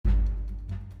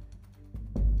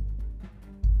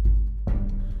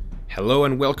Hello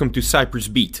and welcome to Cyprus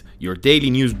Beat, your daily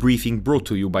news briefing brought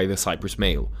to you by the Cyprus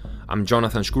Mail. I'm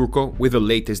Jonathan Shkurko with the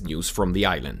latest news from the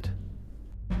island.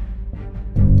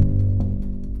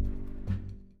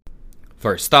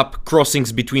 First up,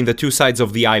 crossings between the two sides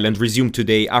of the island resumed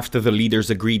today after the leaders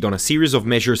agreed on a series of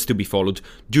measures to be followed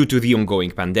due to the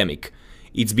ongoing pandemic.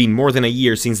 It's been more than a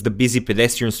year since the busy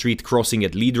pedestrian street crossing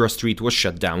at Lydra Street was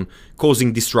shut down,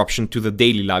 causing disruption to the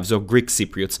daily lives of Greek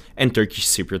Cypriots and Turkish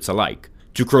Cypriots alike.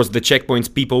 To cross the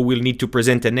checkpoints, people will need to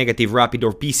present a negative rapid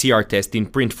or PCR test in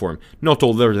print form, not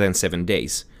older than 7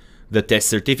 days. The test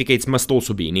certificates must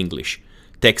also be in English.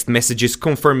 Text messages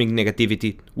confirming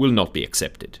negativity will not be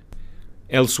accepted.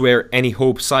 Elsewhere, any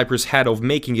hope Cyprus had of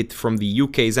making it from the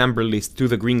UK's amber list to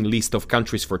the green list of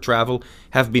countries for travel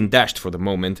have been dashed for the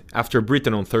moment after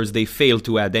Britain on Thursday failed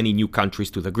to add any new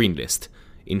countries to the green list.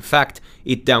 In fact,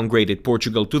 it downgraded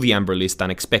Portugal to the amber list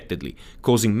unexpectedly,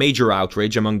 causing major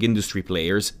outrage among industry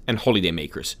players and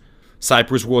holidaymakers.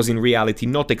 Cyprus was in reality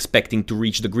not expecting to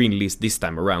reach the green list this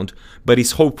time around, but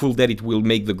is hopeful that it will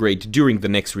make the grade during the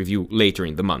next review later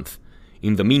in the month.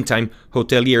 In the meantime,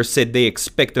 hoteliers said they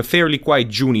expect a fairly quiet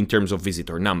June in terms of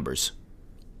visitor numbers.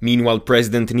 Meanwhile,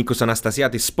 President Nikos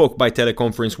Anastasiadis spoke by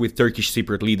teleconference with Turkish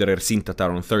Cypriot leader Ersin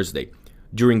Tatar on Thursday.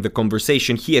 During the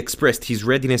conversation, he expressed his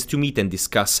readiness to meet and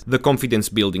discuss the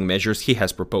confidence-building measures he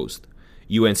has proposed.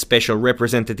 UN Special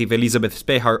Representative Elizabeth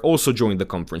Spehar also joined the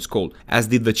conference call, as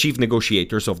did the chief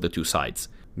negotiators of the two sides.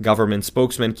 Government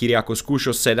spokesman Kyriakos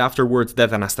Kouchos said afterwards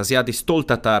that Anastasiadis told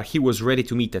Tatar he was ready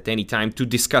to meet at any time to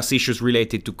discuss issues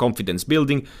related to confidence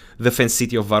building, the fenced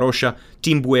city of Varosha,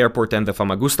 Timbu Airport and the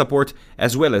Famagusta port,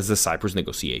 as well as the Cyprus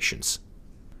negotiations.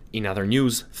 In other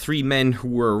news, 3 men who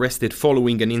were arrested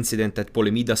following an incident at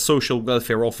Polemida Social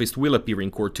Welfare Office will appear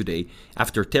in court today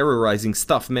after terrorizing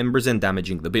staff members and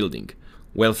damaging the building.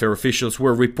 Welfare officials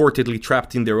were reportedly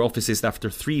trapped in their offices after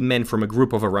 3 men from a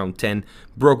group of around 10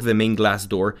 broke the main glass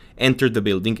door, entered the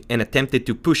building and attempted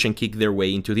to push and kick their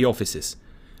way into the offices.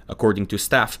 According to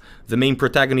staff, the main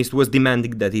protagonist was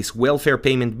demanding that his welfare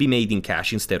payment be made in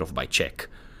cash instead of by check.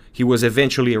 He was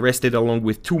eventually arrested along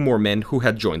with 2 more men who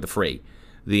had joined the fray.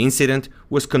 The incident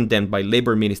was condemned by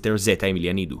Labour Minister Zeta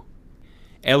Emilianidou.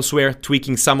 Elsewhere,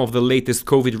 tweaking some of the latest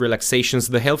COVID relaxations,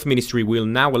 the Health Ministry will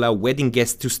now allow wedding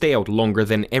guests to stay out longer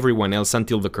than everyone else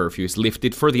until the curfew is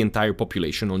lifted for the entire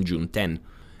population on June 10.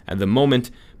 At the moment,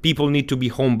 people need to be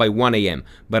home by 1 a.m.,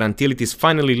 but until it is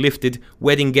finally lifted,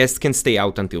 wedding guests can stay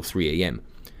out until 3 a.m.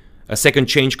 A second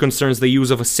change concerns the use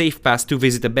of a safe pass to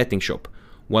visit a betting shop.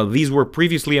 While these were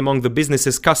previously among the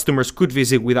businesses customers could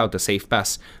visit without a safe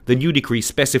pass, the new decree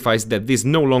specifies that this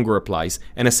no longer applies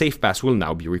and a safe pass will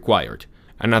now be required.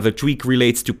 Another tweak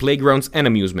relates to playgrounds and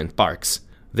amusement parks.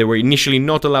 They were initially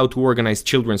not allowed to organize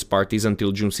children's parties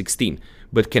until June 16,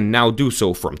 but can now do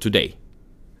so from today.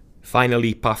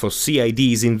 Finally, Paphos CID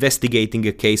is investigating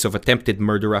a case of attempted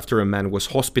murder after a man was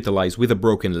hospitalized with a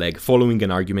broken leg following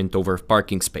an argument over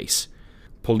parking space.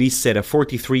 Police said a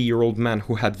 43-year-old man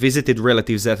who had visited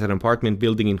relatives at an apartment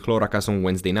building in Chlorakas on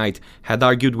Wednesday night had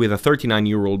argued with a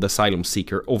 39-year-old asylum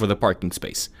seeker over the parking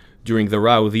space. During the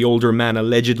row, the older man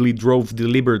allegedly drove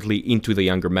deliberately into the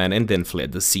younger man and then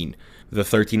fled the scene. The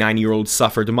 39-year-old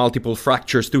suffered multiple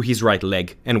fractures to his right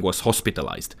leg and was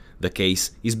hospitalized. The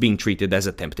case is being treated as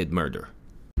attempted murder.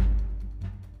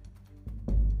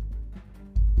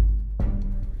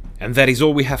 And that is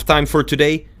all we have time for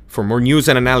today. For more news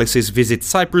and analysis, visit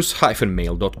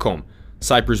cyprus-mail.com.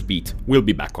 Cyprus Beat will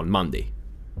be back on Monday.